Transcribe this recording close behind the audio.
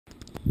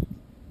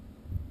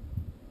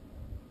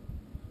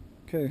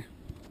Okay,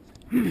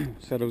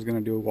 said I was going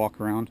to do a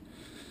walk around.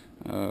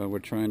 We're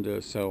trying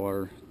to sell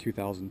our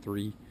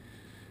 2003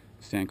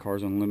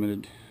 Sandcars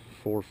Unlimited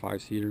 4 or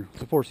 5 seater.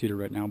 It's a 4-seater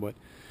right now, but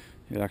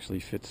it actually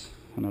fits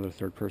another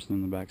third person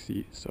in the back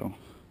seat. So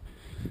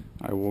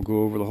I will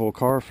go over the whole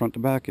car front to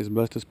back as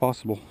best as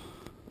possible.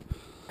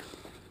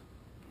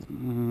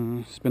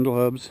 Spindle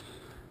hubs,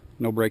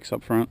 no brakes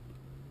up front,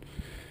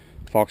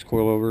 Fox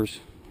coilovers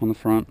on the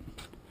front.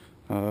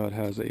 It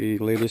has a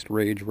latest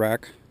Rage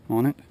rack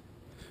on it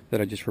that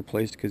I just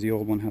replaced because the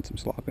old one had some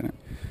slop in it.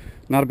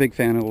 Not a big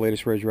fan of the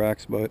latest Rage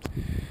racks, but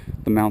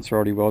the mounts are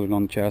already welded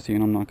on the chassis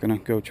and I'm not going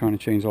to go trying to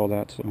change all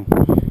that. So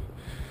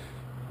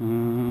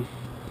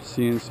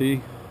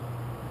CNC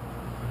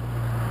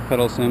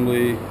pedal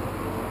assembly. It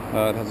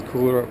has a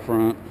cooler up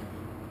front.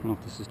 I don't know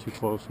if this is too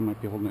close. I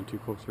might be holding it too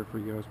close here for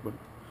you guys, but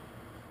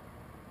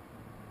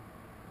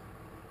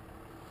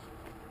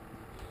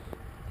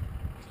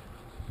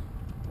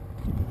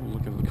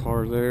look at the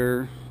car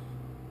there.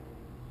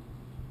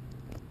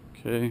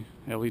 Okay,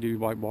 LED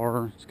white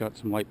bar. It's got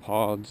some light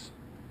pods.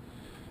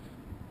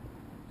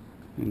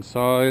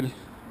 Inside,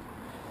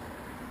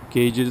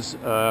 gauges.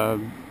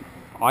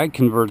 I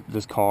converted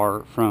this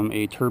car from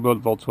a turbo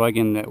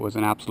Volkswagen that was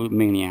an absolute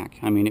maniac.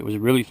 I mean, it was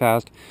really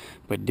fast,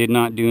 but did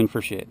not do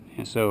for shit.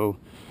 And so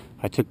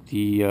I took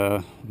the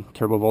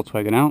turbo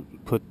Volkswagen out,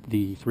 put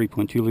the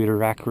 3.2 liter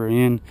Acura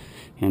in,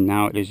 and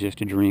now it is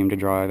just a dream to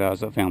drive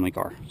as a family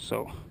car.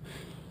 So,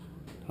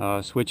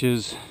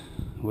 switches.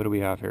 What do we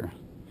have here?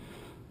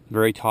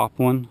 Very top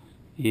one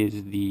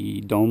is the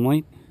dome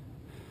light,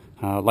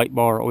 light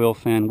bar, oil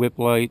fan, whip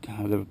light,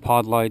 the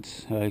pod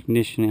lights,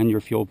 ignition and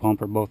your fuel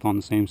pump are both on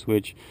the same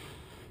switch.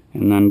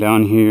 And then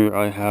down here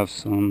I have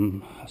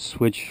some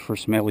switch for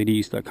some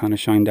LEDs that kind of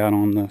shine down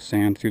on the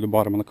sand through the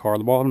bottom of the car.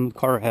 The bottom of the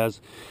car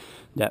has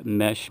that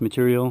mesh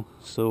material,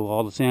 so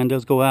all the sand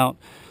does go out,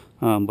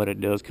 but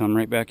it does come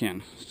right back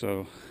in.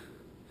 So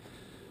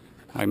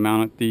I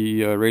mounted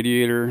the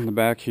radiator in the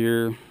back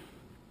here. You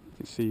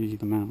can see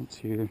the mounts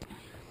here.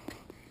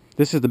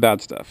 This is the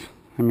bad stuff.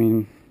 I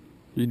mean,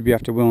 you'd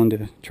have to willing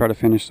to try to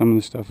finish some of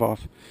the stuff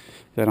off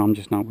that I'm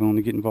just not willing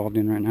to get involved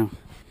in right now.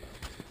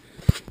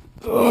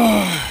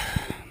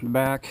 The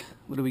back,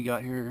 what do we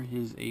got here?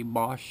 Is a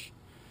Bosch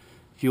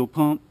fuel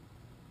pump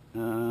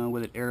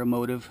with an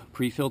Aeromotive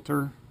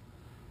pre-filter.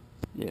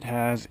 It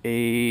has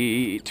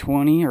a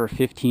 20 or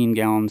 15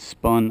 gallon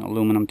spun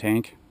aluminum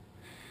tank.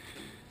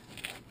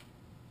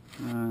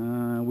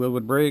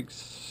 Wheelwood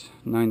brakes,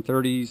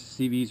 930s.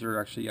 CVs are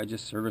actually, I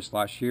just serviced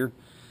last year.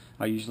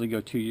 I usually go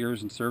 2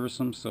 years and service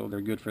them, so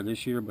they're good for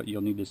this year, but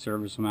you'll need to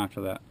service them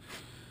after that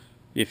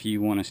if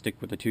you want to stick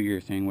with the 2-year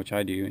thing, which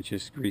I do. It's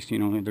just grease, you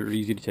know, they're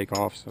easy to take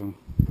off. So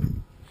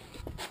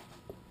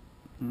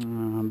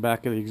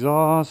back of the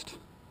exhaust,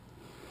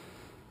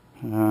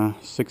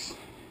 6,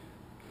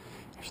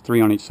 there's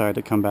 3 on each side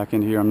that come back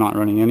into here. I'm not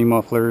running any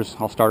mufflers.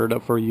 I'll start it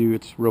up for you.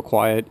 It's real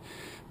quiet,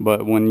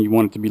 but when you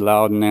want it to be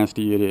loud and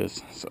nasty, it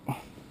is. So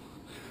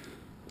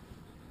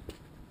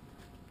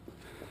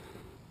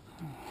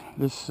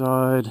this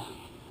side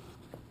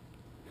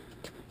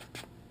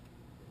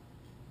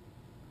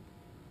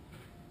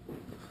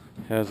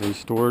has a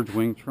storage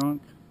wing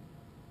trunk.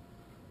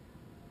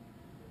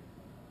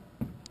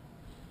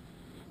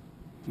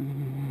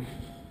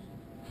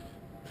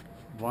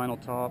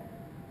 Vinyl top.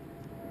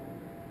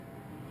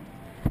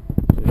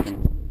 So you have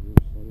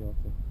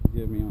to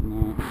forgive me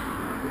on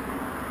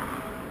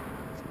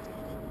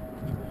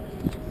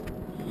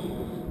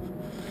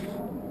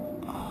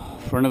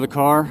that. Front of the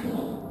car.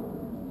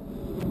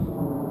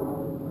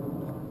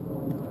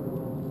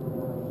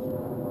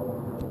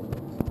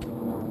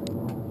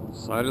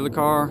 Side of the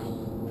car.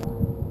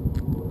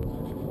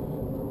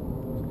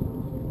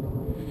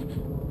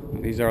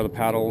 These are the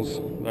paddles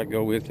that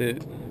go with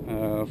it.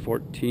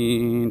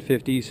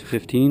 1450s,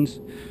 15s.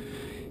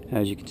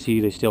 As you can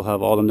see, they still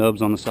have all the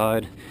nubs on the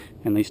side,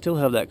 and they still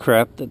have that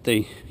crap that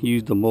they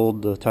used to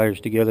mold the tires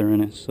together in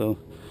it. So,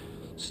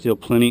 still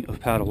plenty of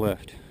paddle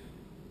left.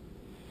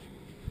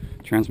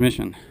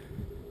 Transmission.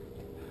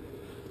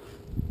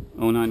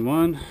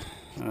 091.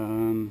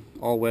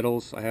 All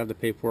Weddles. I have the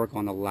paperwork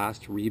on the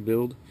last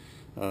rebuild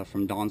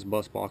from Don's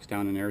bus box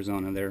down in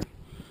Arizona there.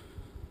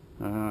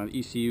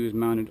 ECU is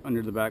mounted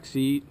under the back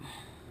seat.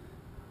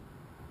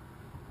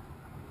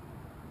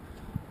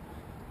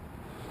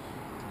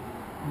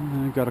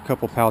 I've got a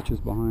couple pouches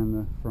behind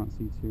the front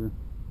seats here.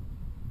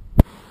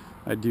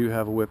 I do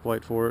have a whip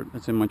light for it.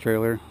 It's in my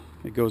trailer.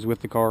 It goes with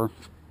the car.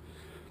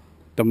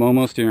 The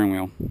Momo steering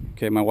wheel.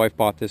 Okay, my wife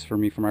bought this for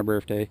me for my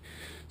birthday,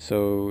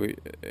 so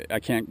I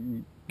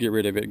can't get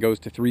rid of it. It goes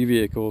to 3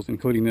 vehicles,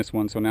 including this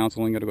one, so now it's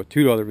only going to go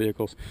 2 other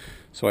vehicles.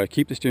 So I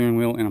keep the steering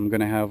wheel, and I'm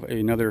going to have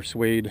another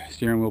suede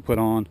steering wheel put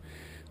on,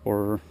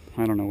 or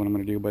I don't know what I'm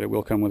going to do, but it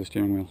will come with a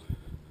steering wheel.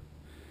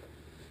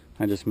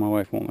 My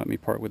wife won't let me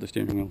part with the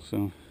steering wheel,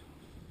 so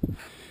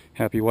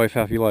happy wife,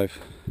 happy life.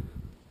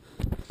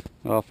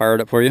 I'll fire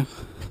it up for you.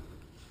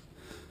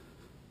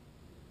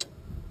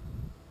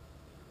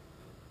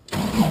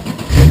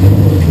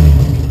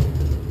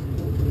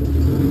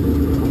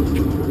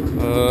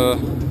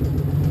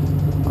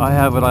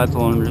 have it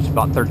idle on just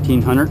about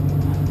 1,300.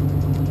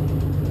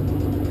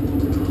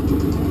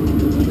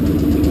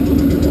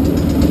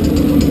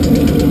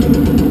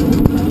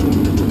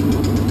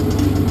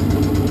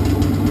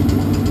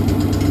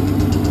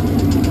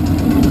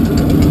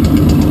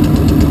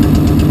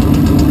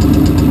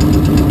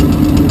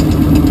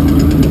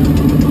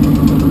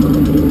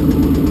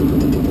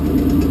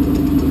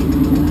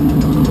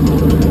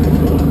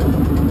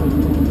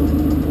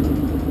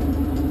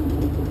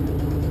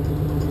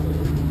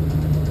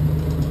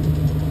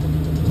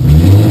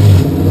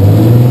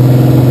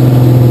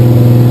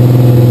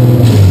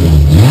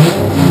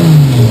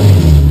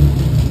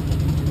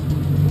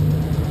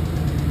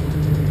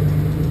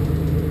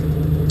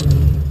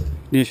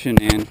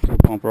 Ignition and fuel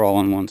pump are all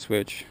on one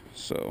switch.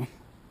 So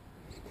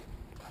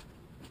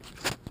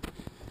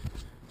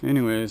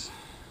anyways,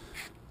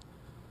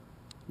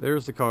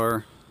 there's the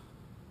car.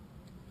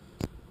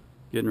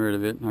 Getting rid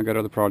of it. I got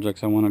other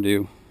projects I want to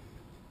do.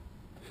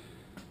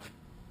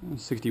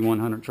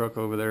 6100 truck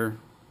over there.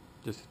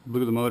 Just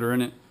blew the motor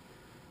in it.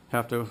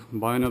 Have to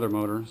buy another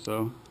motor,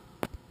 so